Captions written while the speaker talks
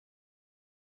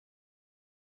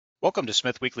Welcome to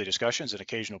SmithWeekly Discussions, an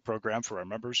occasional program for our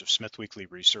members of SmithWeekly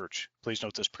Research. Please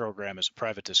note this program is a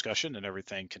private discussion and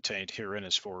everything contained herein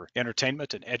is for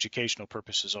entertainment and educational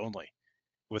purposes only.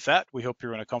 With that, we hope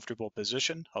you're in a comfortable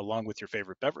position, along with your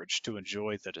favorite beverage, to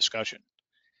enjoy the discussion.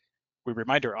 We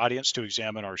remind our audience to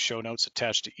examine our show notes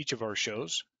attached to each of our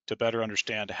shows to better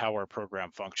understand how our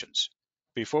program functions.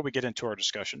 Before we get into our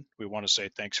discussion, we want to say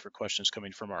thanks for questions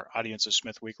coming from our audience of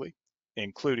SmithWeekly,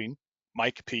 including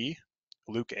Mike P.,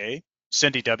 Luke A.,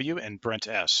 Cindy W., and Brent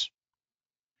S.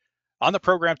 On the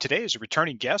program today is a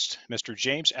returning guest. Mr.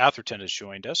 James Atherton has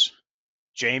joined us.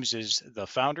 James is the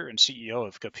founder and CEO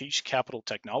of Capiche Capital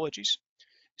Technologies,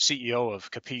 CEO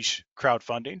of Capiche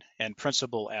Crowdfunding, and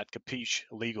principal at Capiche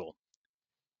Legal.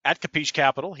 At Capiche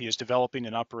Capital, he is developing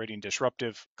and operating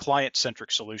disruptive,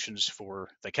 client-centric solutions for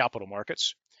the capital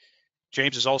markets.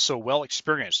 James is also well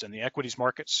experienced in the equities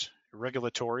markets,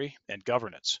 regulatory, and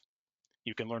governance.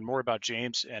 You can learn more about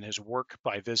James and his work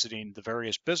by visiting the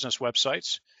various business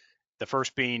websites, the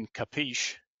first being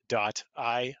capiche.io.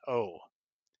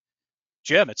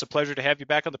 Jim, it's a pleasure to have you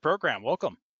back on the program.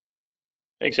 Welcome.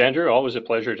 Thanks, Andrew. Always a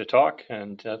pleasure to talk,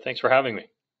 and thanks for having me.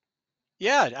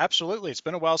 Yeah, absolutely. It's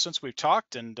been a while since we've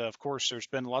talked, and of course, there's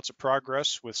been lots of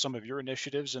progress with some of your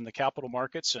initiatives in the capital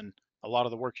markets and a lot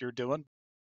of the work you're doing.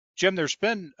 Jim, there's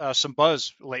been some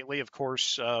buzz lately, of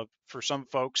course, for some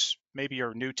folks maybe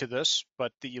are new to this,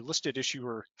 but the listed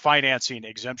issuer financing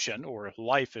exemption, or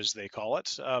LIFE as they call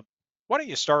it. Why don't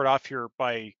you start off here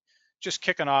by just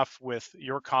kicking off with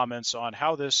your comments on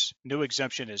how this new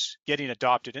exemption is getting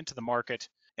adopted into the market,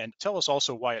 and tell us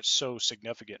also why it's so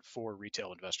significant for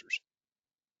retail investors.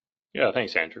 Yeah,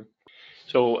 thanks, Andrew.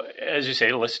 So, as you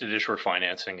say, listed issuer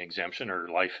financing exemption, or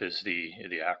LIFE, is the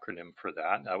acronym for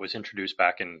that. That was introduced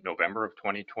back in November of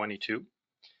 2022,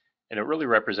 and it really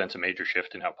represents a major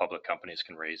shift in how public companies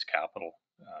can raise capital.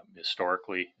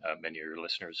 Historically, many of your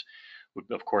listeners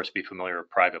would, of course, be familiar with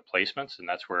private placements, and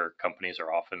that's where companies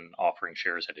are often offering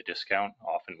shares at a discount,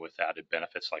 often with added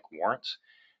benefits like warrants.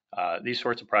 These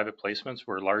sorts of private placements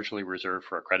were largely reserved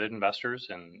for accredited investors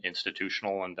and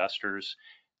institutional investors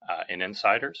and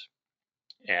insiders.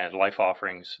 And life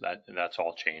offerings, that's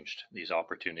all changed. These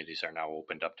opportunities are now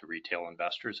opened up to retail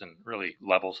investors and really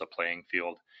levels the playing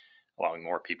field, allowing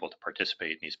more people to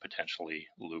participate in these potentially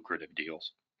lucrative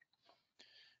deals.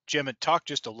 Jim, and talk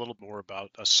just a little more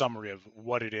about a summary of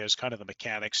what it is, kind of the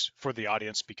mechanics for the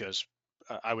audience, because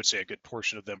I would say a good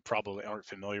portion of them probably aren't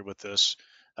familiar with this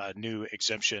new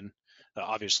exemption,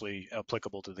 obviously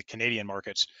applicable to the Canadian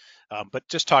markets. But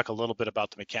just talk a little bit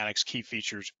about the mechanics, key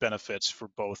features, benefits for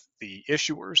both the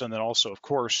issuers, and then also, of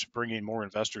course, bringing more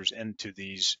investors into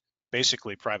these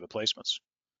basically private placements.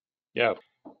 Yeah.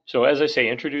 So, as I say,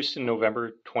 introduced in November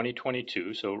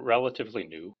 2022, so relatively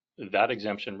new. That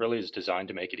exemption really is designed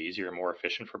to make it easier and more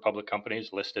efficient for public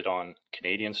companies listed on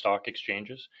Canadian stock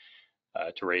exchanges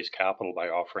to raise capital by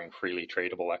offering freely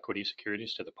tradable equity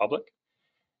securities to the public.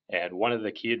 And one of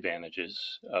the key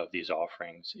advantages of these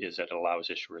offerings is that it allows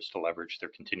issuers to leverage their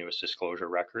continuous disclosure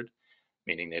record,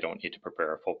 meaning they don't need to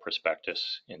prepare a full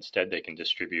prospectus. Instead, they can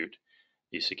distribute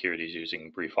these securities using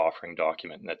a brief offering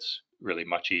document, and that's really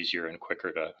much easier and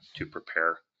quicker to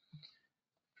prepare.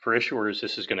 For issuers,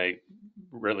 this is going to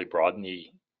really broaden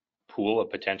the pool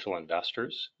of potential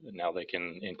investors. Now they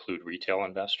can include retail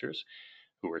investors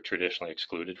who were traditionally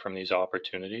excluded from these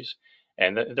opportunities,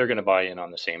 and they're going to buy in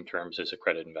on the same terms as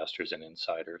accredited investors and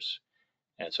insiders.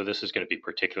 And so this is going to be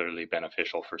particularly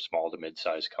beneficial for small to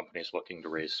mid-sized companies looking to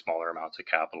raise smaller amounts of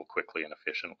capital quickly and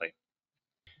efficiently.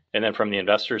 And then from the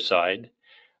investor side,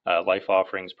 life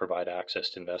offerings provide access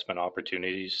to investment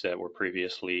opportunities that were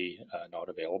previously not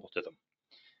available to them.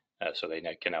 So they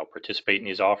can now participate in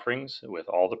these offerings with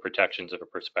all the protections of a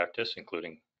prospectus,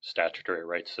 including statutory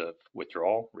rights of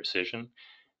withdrawal, rescission,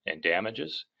 and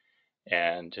damages.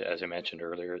 And as I mentioned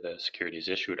earlier, the securities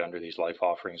issued under these life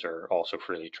offerings are also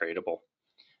freely tradable,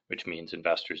 which means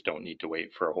investors don't need to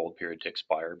wait for a hold period to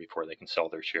expire before they can sell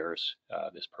their shares.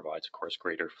 This provides, of course,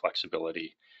 greater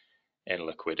flexibility and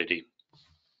liquidity.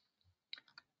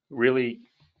 Really,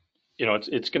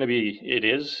 it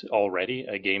is already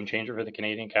a game changer for the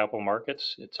Canadian capital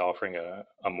markets. It's offering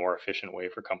a more efficient way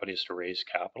for companies to raise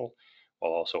capital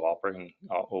while also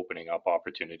opening up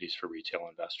opportunities for retail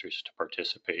investors to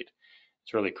participate.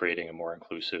 It's really creating a more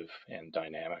inclusive and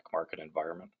dynamic market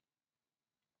environment.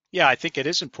 Yeah, I think it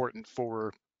is important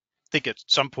I think at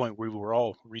some point we were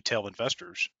all retail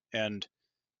investors, and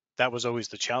that was always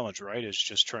the challenge, right? Is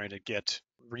just trying to get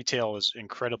retail is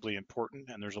incredibly important,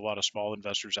 and there's a lot of small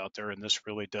investors out there, and this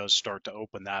really does start to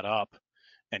open that up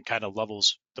and kind of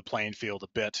levels the playing field a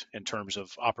bit in terms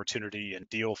of opportunity and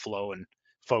deal flow and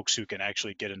folks who can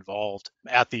actually get involved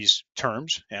at these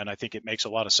terms. And I think it makes a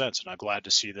lot of sense. And I'm glad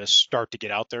to see this start to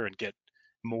get out there and get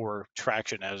more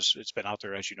traction, as it's been out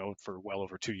there, as you know, for well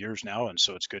over 2 years now. And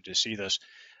so it's good to see this.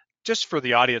 Just for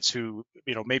the audience who,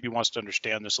 maybe wants to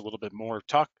understand this a little bit more,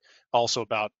 talk also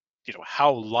about,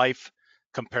 how life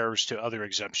compares to other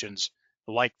exemptions,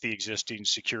 like the existing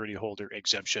security holder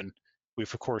exemption.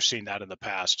 We've, of course, seen that in the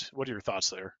past. What are your thoughts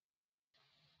there?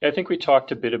 I think we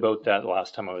talked a bit about that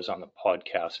last time I was on the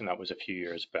podcast, and that was a few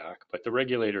years back. But the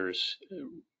regulators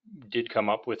did come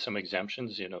up with some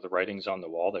exemptions. The writing's on the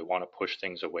wall. They want to push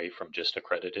things away from just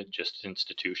accredited, just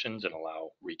institutions, and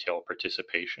allow retail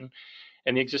participation.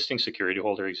 And the existing security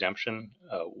holder exemption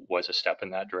was a step in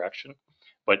that direction,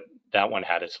 but that one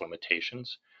had its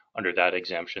limitations. Under that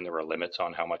exemption, there were limits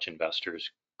on how much investors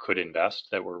could invest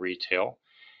that were retail.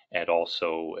 And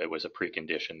also, it was a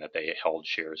precondition that they held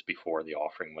shares before the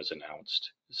offering was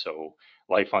announced. So,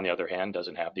 Life, on the other hand,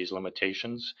 doesn't have these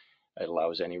limitations. It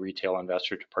allows any retail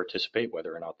investor to participate,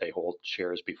 whether or not they hold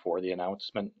shares before the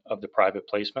announcement of the private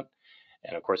placement.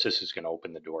 And of course, this is going to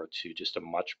open the door to just a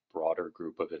much broader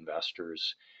group of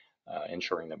investors,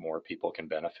 ensuring that more people can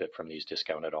benefit from these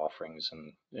discounted offerings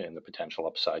and the potential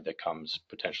upside that comes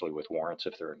potentially with warrants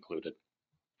if they're included.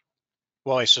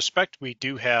 Well, I suspect we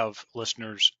do have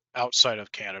listeners outside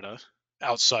of Canada,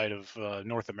 outside of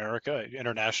North America,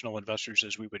 international investors,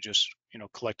 as we would just,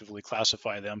 collectively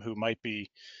classify them, who might be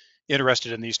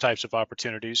interested in these types of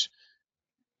opportunities.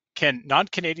 Can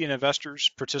non-Canadian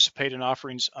investors participate in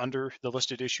offerings under the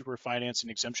listed issuer financing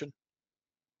exemption?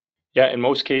 Yeah, in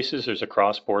most cases, there's a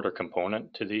cross-border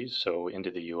component to these, so into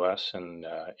the US and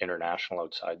international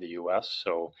outside the US.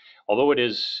 So, although it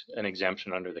is an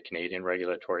exemption under the Canadian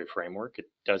regulatory framework, it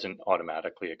doesn't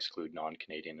automatically exclude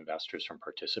non-Canadian investors from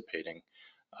participating.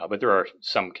 But there are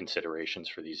some considerations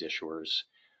for these issuers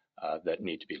that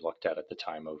need to be looked at the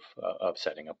time of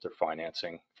setting up their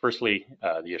financing. Firstly,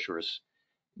 the issuers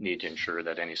need to ensure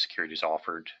that any securities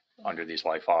offered under these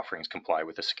life offerings comply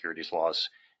with the securities laws,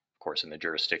 of course, in the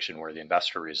jurisdiction where the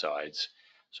investor resides.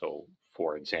 So,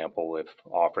 for example, if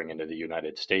offering into the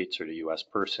United States or to US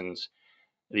persons,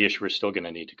 the issuer is still going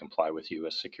to need to comply with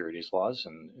US securities laws,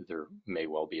 and there may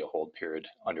well be a hold period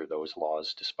under those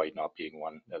laws, despite not being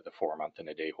one of the 4 month and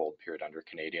a day hold period under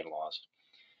Canadian laws.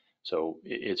 So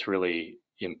it's really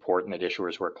important that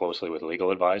issuers work closely with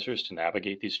legal advisors to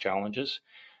navigate these challenges,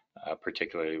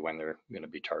 particularly when they're going to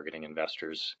be targeting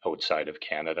investors outside of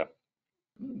Canada.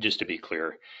 Just to be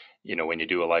clear, when you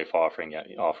do a life offering,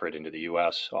 you offer it into the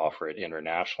US, offer it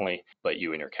internationally, but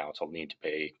you and your counsel need to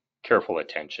pay careful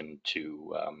attention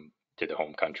to the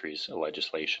home country's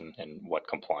legislation and what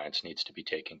compliance needs to be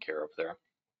taken care of there.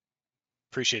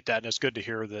 Appreciate that. And it's good to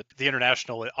hear that the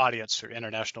international audience or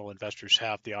international investors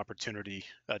have the opportunity,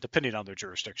 depending on their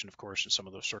jurisdiction, of course, in some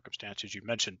of those circumstances you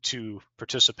mentioned, to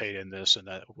participate in this. And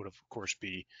that would, of course,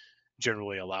 be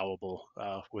generally allowable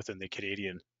within the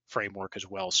Canadian framework as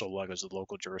well, so long as the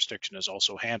local jurisdiction is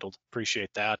also handled.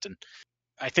 Appreciate that. And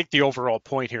I think the overall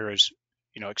point here is,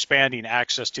 expanding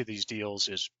access to these deals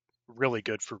is really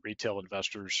good for retail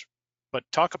investors. But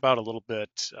talk about a little bit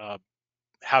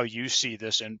how you see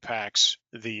this impacts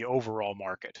the overall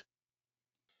market.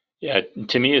 Yeah,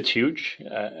 to me, it's huge.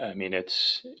 I mean,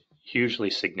 it's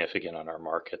hugely significant on our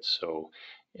markets. So,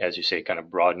 as you say, kind of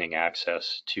broadening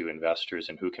access to investors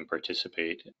and who can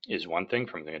participate is one thing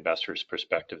from the investor's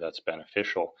perspective that's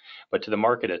beneficial. But to the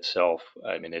market itself,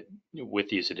 I mean, with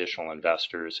these additional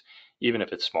investors, even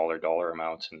if it's smaller dollar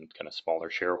amounts and kind of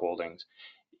smaller shareholdings,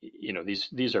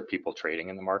 these are people trading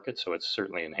in the market. So it's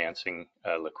certainly enhancing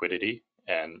liquidity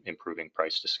and improving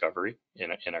price discovery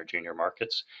in our junior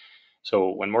markets.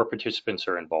 So when more participants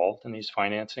are involved in these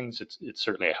financings, it's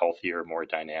certainly a healthier, more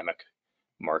dynamic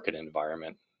market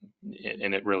environment.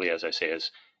 And it really, as I say, is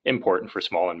important for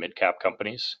small and mid-cap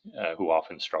companies who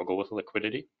often struggle with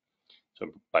liquidity. So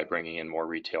by bringing in more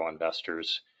retail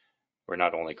investors, we're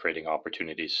not only creating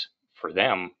opportunities for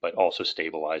them, but also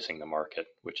stabilizing the market,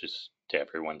 which is to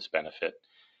everyone's benefit.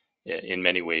 In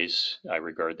many ways, I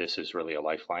regard this as really a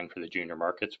lifeline for the junior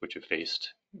markets, which have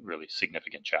faced really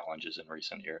significant challenges in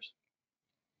recent years.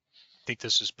 I think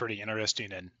this is pretty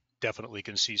interesting and definitely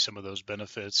can see some of those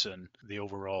benefits and the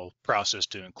overall process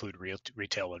to include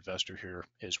retail investor here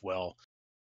as well.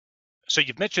 So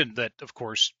you've mentioned that, of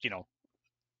course,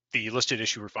 the listed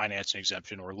issuer financing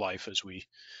exemption, or LIFE as we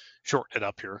shorten it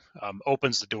up here,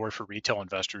 opens the door for retail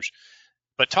investors.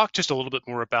 But talk just a little bit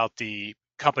more about the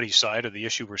company side or the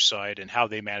issuer side and how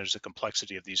they manage the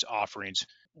complexity of these offerings.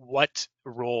 What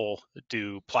role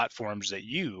do platforms that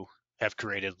you have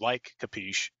created, like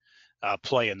Capiche,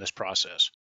 play in this process?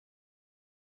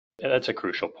 That's a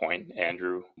crucial point,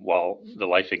 Andrew. While the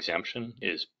life exemption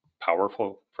is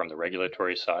powerful from the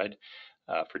regulatory side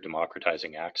for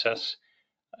democratizing access,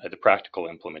 the practical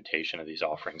implementation of these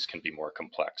offerings can be more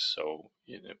complex. So,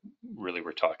 really,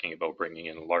 we're talking about bringing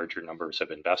in larger numbers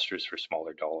of investors for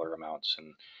smaller dollar amounts. And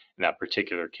in that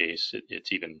particular case,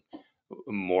 it's even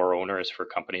more onerous for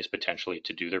companies potentially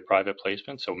to do their private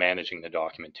placement. So, managing the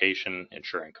documentation,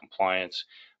 ensuring compliance,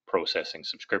 processing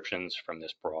subscriptions from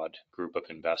this broad group of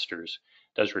investors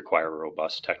does require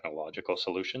robust technological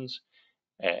solutions.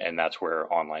 And that's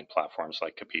where online platforms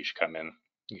like Capiche come in.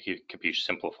 Capiche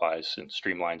simplifies and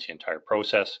streamlines the entire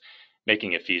process,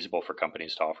 making it feasible for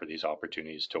companies to offer these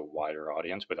opportunities to a wider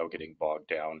audience without getting bogged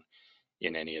down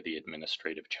in any of the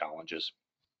administrative challenges.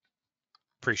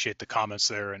 Appreciate the comments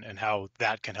there and how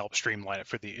that can help streamline it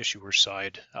for the issuer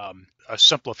side. A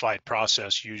simplified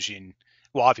process using,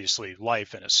 well, obviously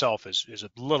life in itself is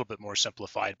a little bit more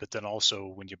simplified, but then also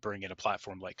when you bring in a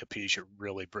platform like Capiche, it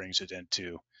really brings it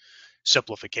into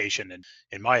simplification and,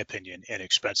 in my opinion,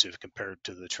 inexpensive compared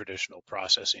to the traditional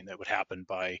processing that would happen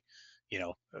by,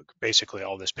 basically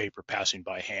all this paper passing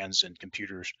by hands and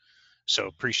computers. So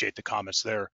appreciate the comments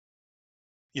there.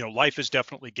 Life is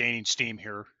definitely gaining steam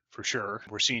here for sure.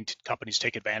 We're seeing companies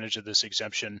take advantage of this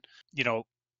exemption. You know,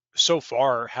 so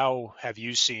far, how have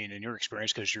you seen in your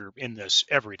experience, because you're in this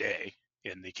every day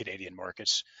in the Canadian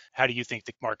markets, how do you think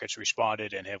the markets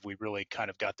responded, and have we really kind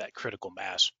of got that critical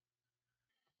mass?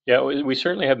 Yeah, we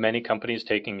certainly have many companies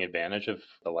taking advantage of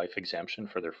the life exemption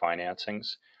for their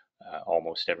financings.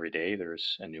 Almost every day,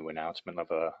 there's a new announcement of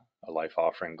a life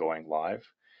offering going live.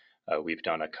 We've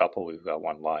done a couple. We've got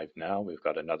one live now. We've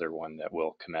got another one that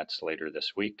will commence later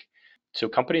this week. So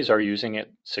companies are using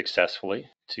it successfully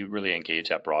to really engage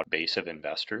that broad base of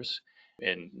investors.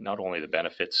 And not only the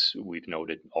benefits we've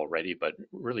noted already, but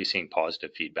really seeing positive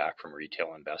feedback from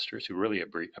retail investors who really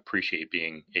appreciate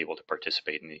being able to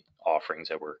participate in the offerings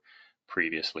that were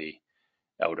previously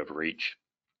out of reach.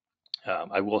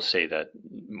 I will say that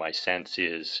my sense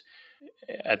is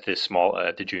at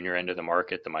the junior end of the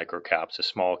market, the micro caps, the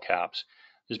small caps,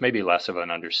 there's maybe less of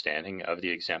an understanding of the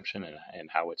exemption and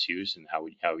how it's used and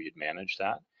how you'd manage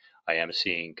that. I am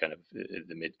seeing kind of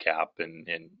the mid cap and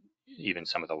even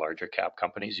some of the larger cap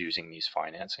companies using these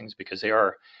financings because they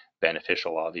are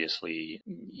beneficial, obviously,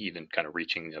 even kind of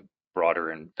reaching the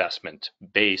broader investment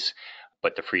base.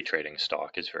 But the free trading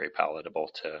stock is very palatable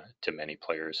to many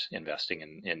players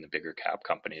investing in the bigger cap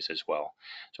companies as well.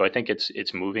 So I think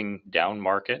it's moving down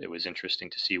market. It was interesting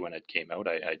to see when it came out.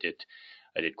 I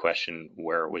did question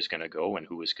where it was going to go and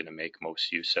who was going to make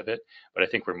most use of it. But I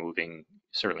think we're moving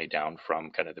certainly down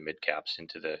from kind of the mid caps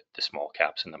into the small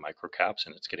caps and the micro caps,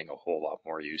 and it's getting a whole lot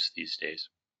more use these days.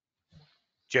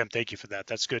 Jim, thank you for that.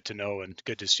 That's good to know and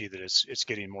good to see that it's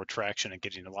getting more traction and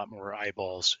getting a lot more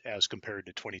eyeballs as compared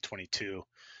to 2022.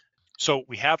 So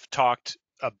we have talked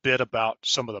a bit about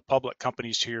some of the public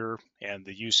companies here and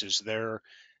the uses there,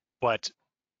 but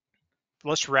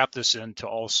let's wrap this into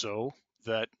also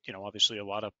that, obviously a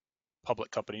lot of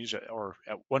public companies are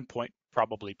at one point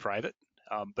probably private,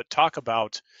 but talk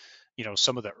about,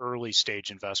 some of the early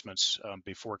stage investments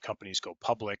before companies go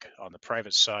public on the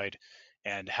private side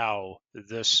and how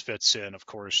this fits in, of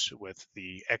course, with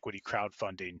the equity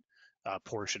crowdfunding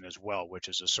portion as well, which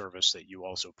is a service that you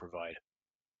also provide.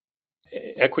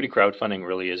 Equity crowdfunding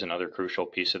really is another crucial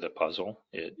piece of the puzzle.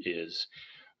 It is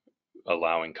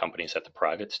allowing companies at the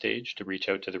private stage to reach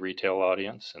out to the retail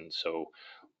audience. And so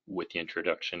with the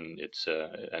introduction, it's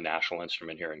a national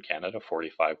instrument here in Canada,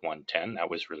 45110, that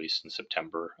was released in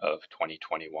September of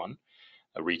 2021.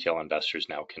 Retail investors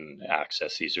now can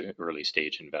access these early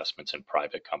stage investments in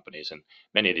private companies, and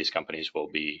many of these companies will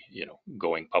be,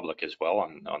 going public as well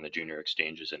on the junior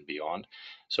exchanges and beyond.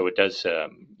 So it does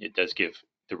give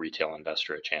the retail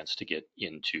investor a chance to get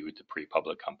into the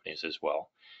pre-public companies as well.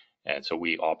 And so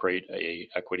we operate a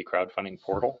equity crowdfunding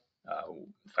portal.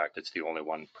 In fact, it's the only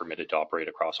one permitted to operate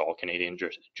across all Canadian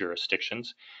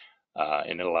jurisdictions,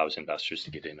 and it allows investors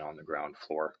to get in on the ground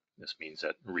floor. This means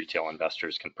that retail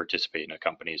investors can participate in a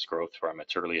company's growth from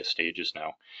its earliest stages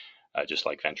now, just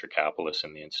like venture capitalists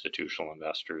and the institutional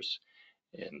investors.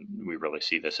 And we really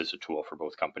see this as a tool for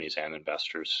both companies and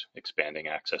investors, expanding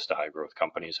access to high growth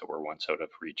companies that were once out of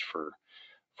reach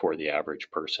for the average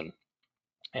person.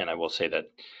 And I will say that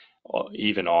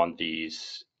even on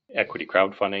these equity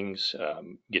crowdfundings,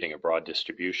 getting a broad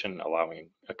distribution, allowing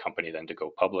a company then to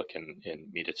go public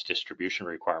and meet its distribution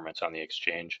requirements on the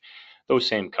exchange, those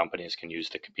same companies can use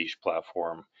the Capiche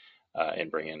platform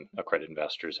and bring in accredited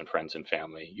investors and friends and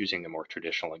family, using the more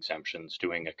traditional exemptions,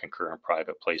 doing a concurrent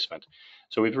private placement.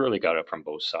 So we've really got it from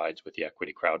both sides with the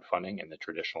equity crowdfunding and the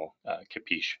traditional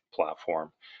Capiche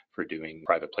platform for doing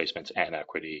private placements and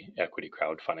equity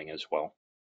crowdfunding as well.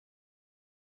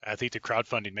 I think the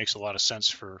crowdfunding makes a lot of sense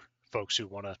for folks who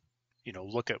want to,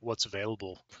 look at what's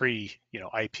available pre,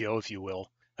 IPO, if you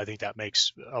will. I think that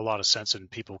makes a lot of sense, and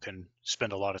people can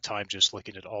spend a lot of time just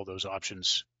looking at all those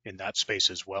options in that space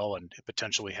as well, and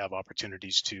potentially have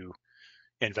opportunities to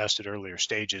invest at earlier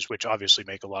stages, which obviously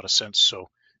make a lot of sense. So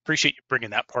appreciate you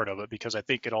bringing that part of it, because I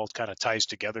think it all kind of ties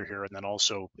together here, and then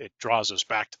also it draws us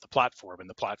back to the platform, and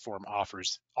the platform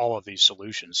offers all of these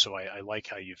solutions. So I like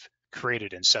how you've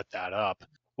created and set that up.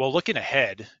 Well, looking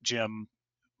ahead, Jim,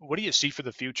 what do you see for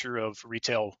the future of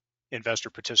retail investor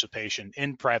participation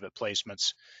in private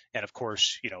placements and, of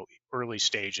course, early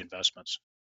stage investments?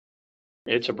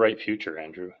 It's a bright future,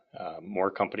 Andrew.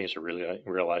 More companies are really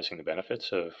realizing the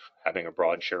benefits of having a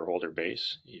broad shareholder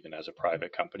base, even as a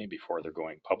private company before they're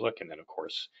going public. And then, of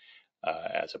course,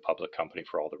 as a public company,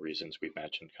 for all the reasons we've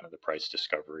mentioned, kind of the price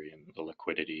discovery and the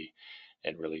liquidity,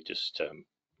 and really just,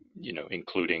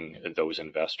 including those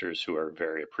investors who are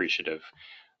very appreciative,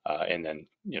 and then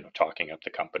talking up the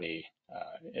company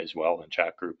as well in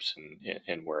chat groups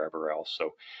and wherever else. So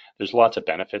there's lots of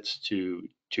benefits to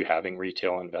having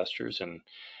retail investors, and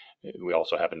we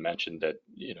also haven't mentioned that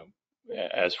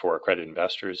as for accredited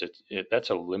investors,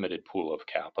 that's a limited pool of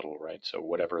capital, right? So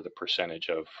whatever the percentage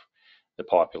of the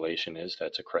population is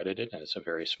that's accredited, and it's a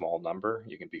very small number,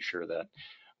 you can be sure that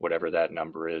whatever that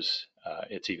number is,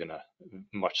 it's even a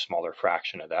much smaller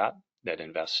fraction of that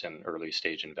invests in early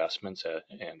stage investments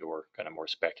and or kind of more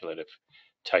speculative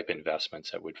type investments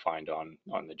that would find on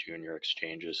the junior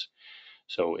exchanges.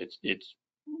 So it's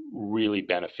really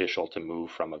beneficial to move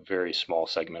from a very small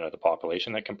segment of the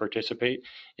population that can participate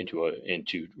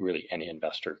into really any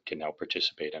investor can now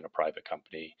participate in a private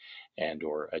company and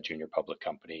or a junior public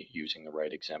company using the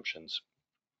right exemptions.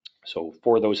 So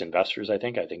for those investors, I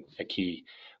think a key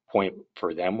point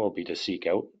for them will be to seek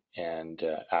out and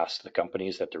ask the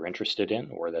companies that they're interested in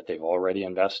or that they've already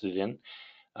invested in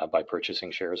by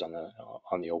purchasing shares on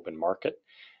the open market,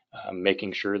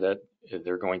 making sure that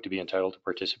they're going to be entitled to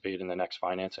participate in the next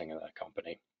financing of that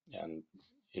company. And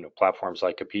platforms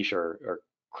like Capiche are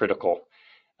critical.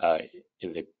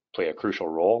 They play a crucial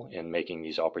role in making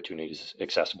these opportunities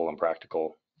accessible and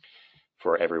practical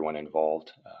for everyone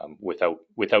involved.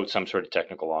 Without some sort of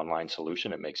technical online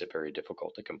solution, it makes it very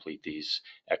difficult to complete these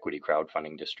equity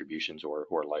crowdfunding distributions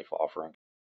or life offering.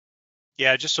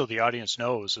 Yeah, just so the audience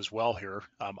knows as well here,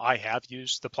 I have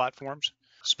used the platforms,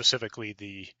 specifically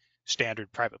the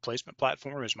standard private placement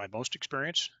platform is my most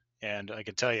experience. And I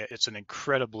can tell you, it's an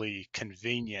incredibly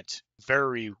convenient,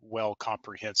 very well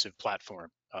comprehensive platform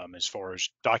as far as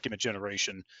document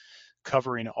generation,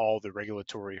 covering all the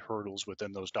regulatory hurdles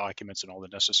within those documents and all the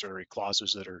necessary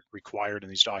clauses that are required in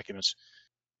these documents.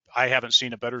 I haven't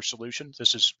seen a better solution.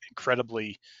 This is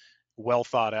incredibly well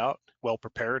thought out, well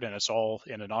prepared, and it's all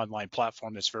in an online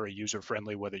platform that's very user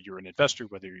friendly, whether you're an investor,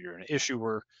 whether you're an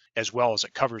issuer, as well as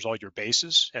it covers all your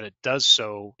bases. And it does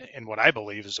so in what I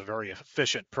believe is a very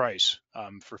efficient price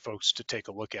for folks to take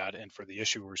a look at and for the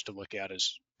issuers to look at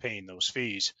as paying those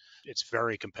fees. It's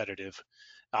very competitive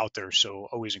out there. So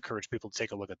always encourage people to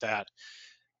take a look at that.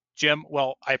 Jim,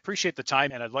 well, I appreciate the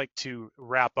time, and I'd like to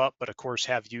wrap up, but of course,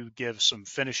 have you give some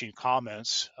finishing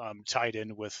comments tied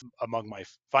in with among my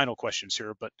final questions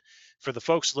here. But for the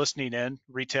folks listening in,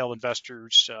 retail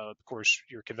investors, of course,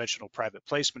 your conventional private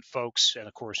placement folks, and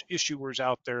of course, issuers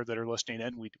out there that are listening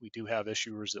in, we do have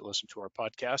issuers that listen to our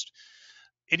podcast.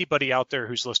 Anybody out there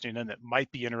who's listening in that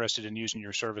might be interested in using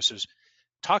your services,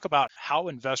 talk about how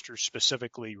investors,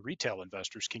 specifically retail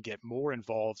investors, can get more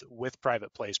involved with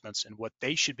private placements and what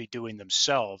they should be doing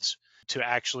themselves to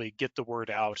actually get the word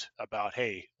out about,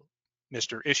 hey,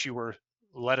 Mr. Issuer,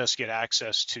 let us get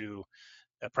access to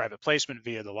a private placement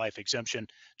via the life exemption.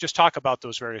 Just talk about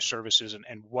those various services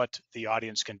and what the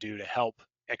audience can do to help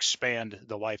expand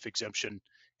the life exemption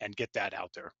and get that out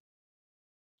there.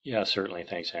 Yeah, certainly.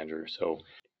 Thanks, Andrew. So,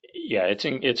 yeah,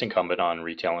 it's incumbent on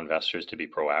retail investors to be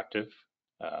proactive.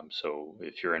 So,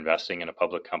 if you're investing in a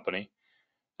public company,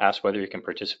 ask whether you can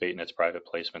participate in its private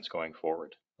placements going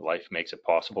forward. Life makes it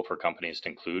possible for companies to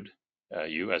include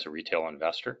you as a retail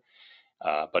investor,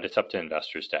 but it's up to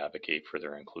investors to advocate for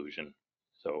their inclusion.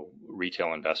 So,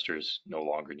 retail investors no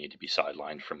longer need to be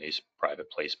sidelined from these private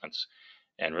placements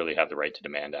and really have the right to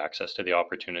demand access to the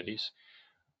opportunities.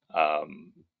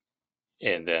 Um,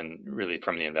 and then really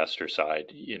from the investor side,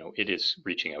 it is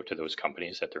reaching out to those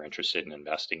companies that they're interested in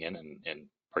investing in and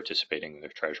participating in their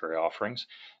treasury offerings.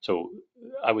 So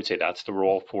I would say that's the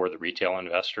role for the retail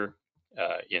investor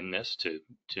in this to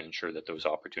ensure that those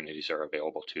opportunities are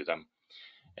available to them.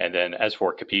 And then as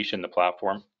for Capiche and the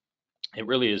platform, it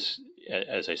really is,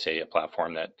 as I say, a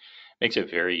platform that makes it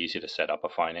very easy to set up a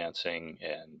financing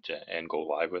and go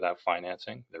live with that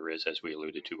financing. There is, as we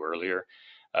alluded to earlier,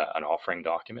 an offering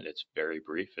document. It's very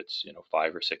brief. It's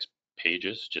 5 or 6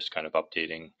 pages, just kind of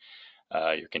updating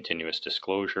your continuous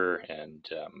disclosure and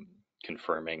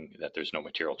confirming that there's no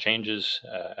material changes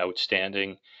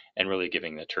outstanding, and really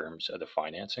giving the terms of the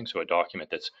financing. So a document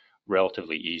that's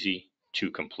relatively easy to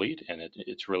complete, and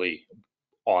it's really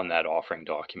on that offering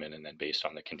document and then based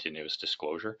on the continuous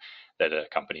disclosure that a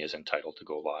company is entitled to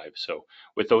go live. So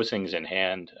with those things in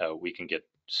hand, we can get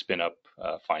spin up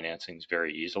financings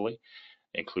very easily.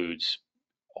 Includes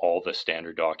all the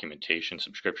standard documentation,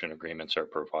 subscription agreements are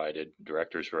provided,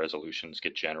 directors' resolutions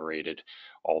get generated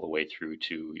all the way through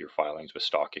to your filings with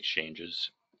stock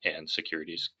exchanges and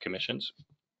securities commissions.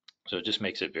 So it just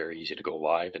makes it very easy to go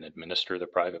live and administer the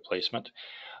private placement.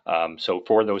 So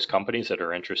for those companies that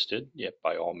are interested,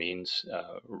 by all means,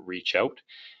 reach out,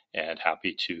 and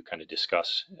happy to kind of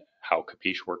discuss how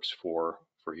Capiche works for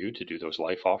you to do those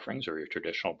life offerings or your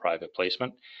traditional private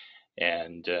placement,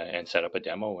 and set up a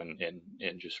demo and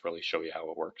just really show you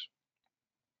how it works.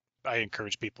 I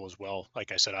encourage people as well.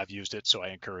 Like I said, I've used it, so I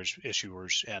encourage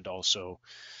issuers and also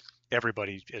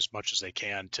everybody as much as they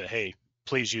can to, hey,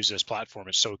 please use this platform.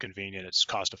 It's so convenient. It's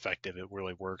cost effective. It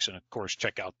really works. And of course,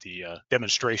 check out the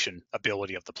demonstration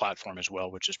ability of the platform as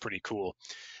well, which is pretty cool.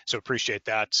 So appreciate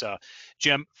that.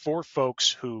 Jim, for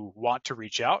folks who want to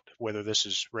reach out, whether this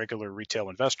is regular retail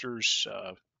investors,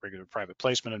 regular private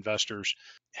placement investors,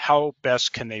 how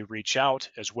best can they reach out,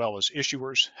 as well as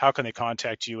issuers? How can they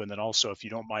contact you? And then also, if you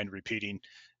don't mind repeating,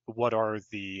 what are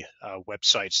the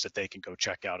websites that they can go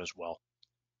check out as well?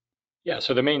 Yeah,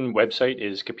 so the main website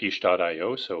is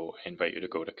capiche.io. So I invite you to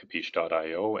go to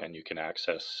capiche.io, and you can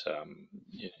access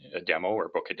a demo or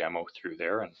book a demo through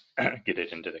there and get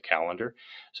it into the calendar.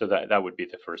 So that would be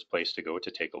the first place to go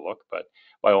to take a look. But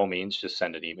by all means, just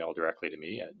send an email directly to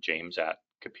me at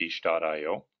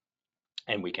james@capiche.io,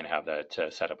 and we can have that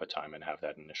set up a time and have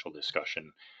that initial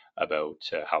discussion about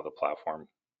how the platform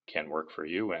can work for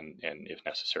you, and if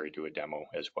necessary, do a demo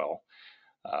as well.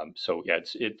 So yeah,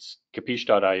 it's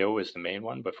capiche.io is the main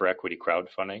one, but for equity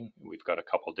crowdfunding, we've got a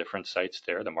couple different sites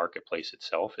there. The marketplace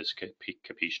itself is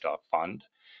capiche.fund,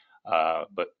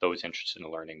 but those interested in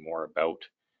learning more about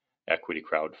equity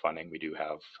crowdfunding, we do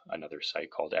have another site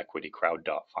called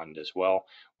equitycrowd.fund as well,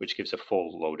 which gives a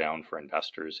full lowdown for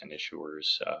investors and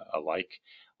issuers alike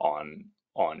on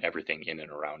everything in and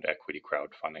around equity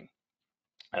crowdfunding.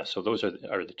 So those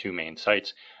are the two main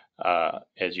sites.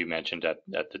 As you mentioned at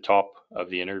the top of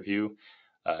the interview,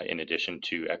 in addition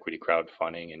to equity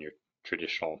crowdfunding and your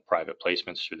traditional private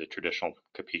placements through the traditional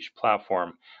Capiche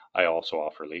platform, I also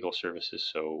offer legal services.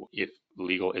 So if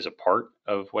legal is a part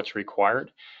of what's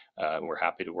required, we're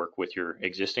happy to work with your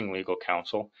existing legal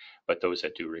counsel, but those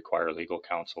that do require legal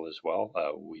counsel as well,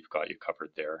 we've got you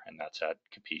covered there, and that's at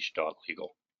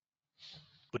capiche.legal.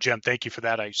 Well, Jim, thank you for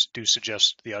that. I do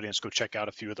suggest the audience go check out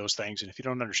a few of those things. And if you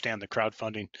don't understand the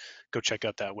crowdfunding, go check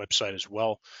out that website as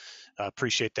well.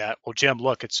 Appreciate that. Well, Jim,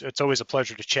 look, it's always a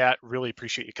pleasure to chat. Really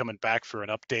appreciate you coming back for an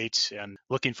update, and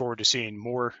looking forward to seeing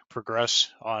more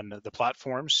progress on the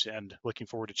platforms, and looking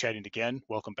forward to chatting again.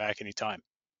 Welcome back anytime.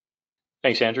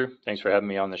 Thanks, Andrew. Thanks for having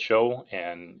me on the show.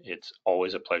 And it's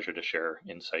always a pleasure to share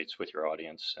insights with your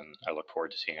audience. And I look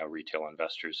forward to seeing how retail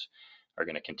investors are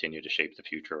going to continue to shape the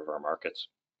future of our markets.